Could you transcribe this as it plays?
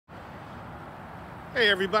Hey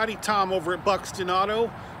everybody, Tom over at Buxton Auto.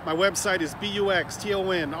 My website is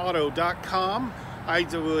buxtonauto.com. I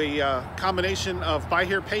do a combination of buy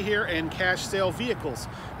here, pay here, and cash sale vehicles.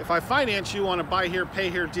 If I finance you on a buy here, pay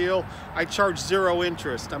here deal, I charge 0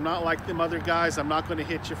 interest. I'm not like them other guys. I'm not going to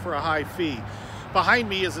hit you for a high fee. Behind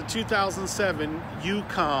me is a 2007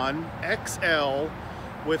 Yukon XL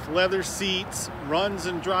with leather seats, runs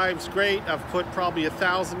and drives great. I've put probably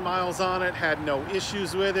 1,000 miles on it, had no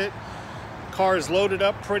issues with it. Car is loaded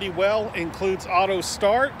up pretty well, includes auto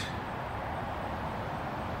start.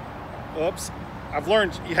 Oops, I've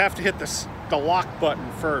learned you have to hit the lock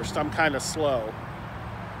button first. I'm kind of slow.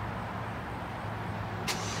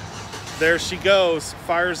 There she goes,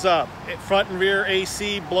 fires up. Front and rear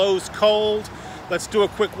AC, blows cold. Let's do a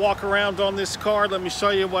quick walk around on this car. Let me show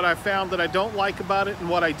you what I found that I don't like about it and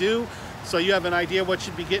what I do, so you have an idea what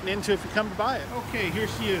you'd be getting into if you come to buy it. Okay, here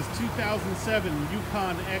she is, 2007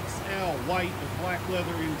 Yukon XL, white with black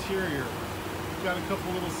leather interior. Got a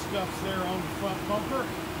couple little scuffs there on the front bumper.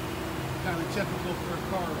 Kind of typical for a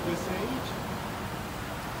car of this age.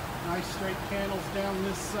 Nice straight panels down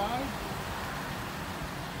this side.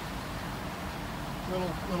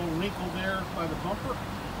 Little wrinkle there by the bumper.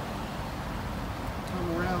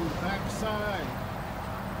 Come around the back side.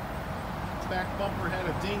 Back bumper had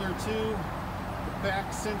a ding or two. The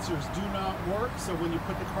back sensors do not work, so when you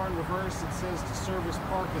put the car in reverse, it says to service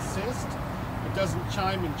park assist. It doesn't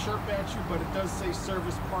chime and chirp at you, but it does say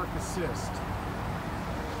service park assist.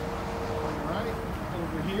 Alright,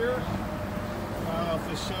 over here. I don't know if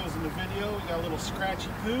this shows in the video. We got a little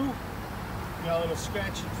scratchy poo. We got a little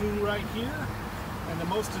scratchy poo right here. And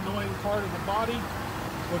the most annoying part of the body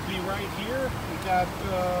would be right here. We got,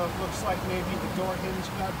 looks like maybe the door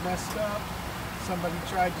hinge got messed up. Somebody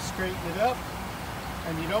tried to straighten it up.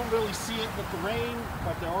 And you don't really see it with the rain,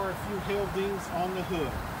 but there are a few hail dings on the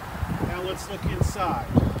hood. Now let's look inside.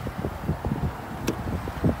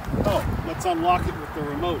 Oh, let's unlock it with the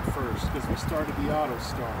remote first, because we started the auto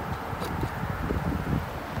start.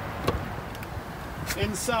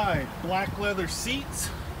 Inside, black leather seats.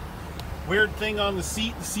 Weird thing on the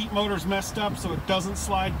seat motor's messed up, so it doesn't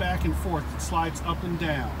slide back and forth. It slides up and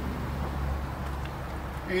down.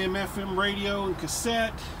 AM, FM radio and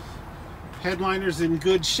cassette. Headliner's in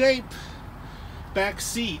good shape. Back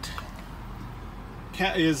seat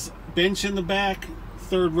is bench in the back,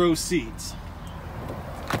 3rd row seats.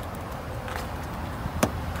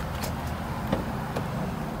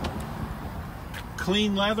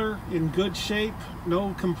 Clean leather, in good shape,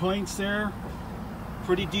 no complaints there.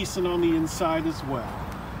 Pretty decent on the inside as well.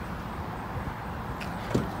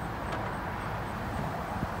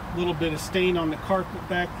 A little bit of stain on the carpet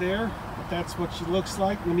back there, but that's what she looks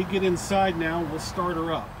like. When you get inside now, we'll start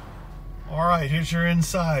her up. All right, here's your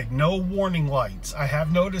inside. No warning lights. I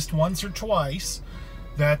have noticed once or twice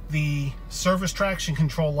that the service traction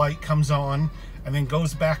control light comes on and then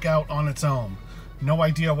goes back out on its own. No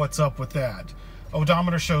idea what's up with that.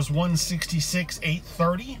 Odometer shows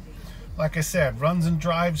 166,830. Like I said, runs and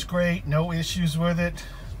drives great, no issues with it.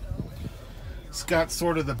 It's got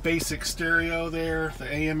sort of the basic stereo there,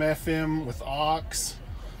 the AM FM with aux.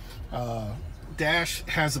 Dash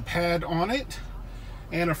has a pad on it,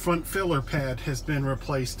 and a front filler pad has been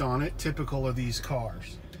replaced on it, typical of these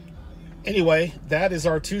cars. Anyway, that is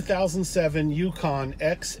our 2007 Yukon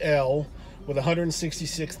XL with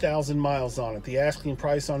 166,000 miles on it. The asking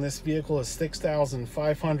price on this vehicle is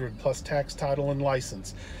 $6,500 plus tax, title, and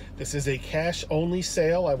license. This is a cash-only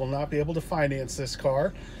sale. I will not be able to finance this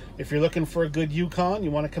car. If you're looking for a good Yukon,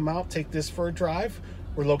 you want to come out, take this for a drive.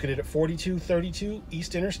 We're located at 4232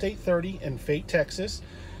 East Interstate 30 in Fate, Texas.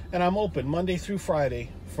 And I'm open Monday through Friday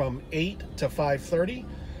from 8 to 5:30.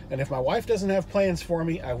 And if my wife doesn't have plans for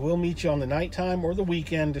me, I will meet you on the nighttime or the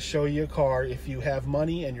weekend to show you a car if you have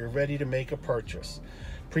money and you're ready to make a purchase.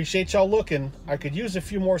 Appreciate y'all looking. I could use a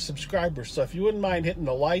few more subscribers, so if you wouldn't mind hitting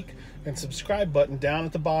the like and subscribe button down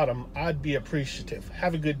at the bottom, I'd be appreciative.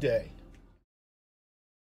 Have a good day.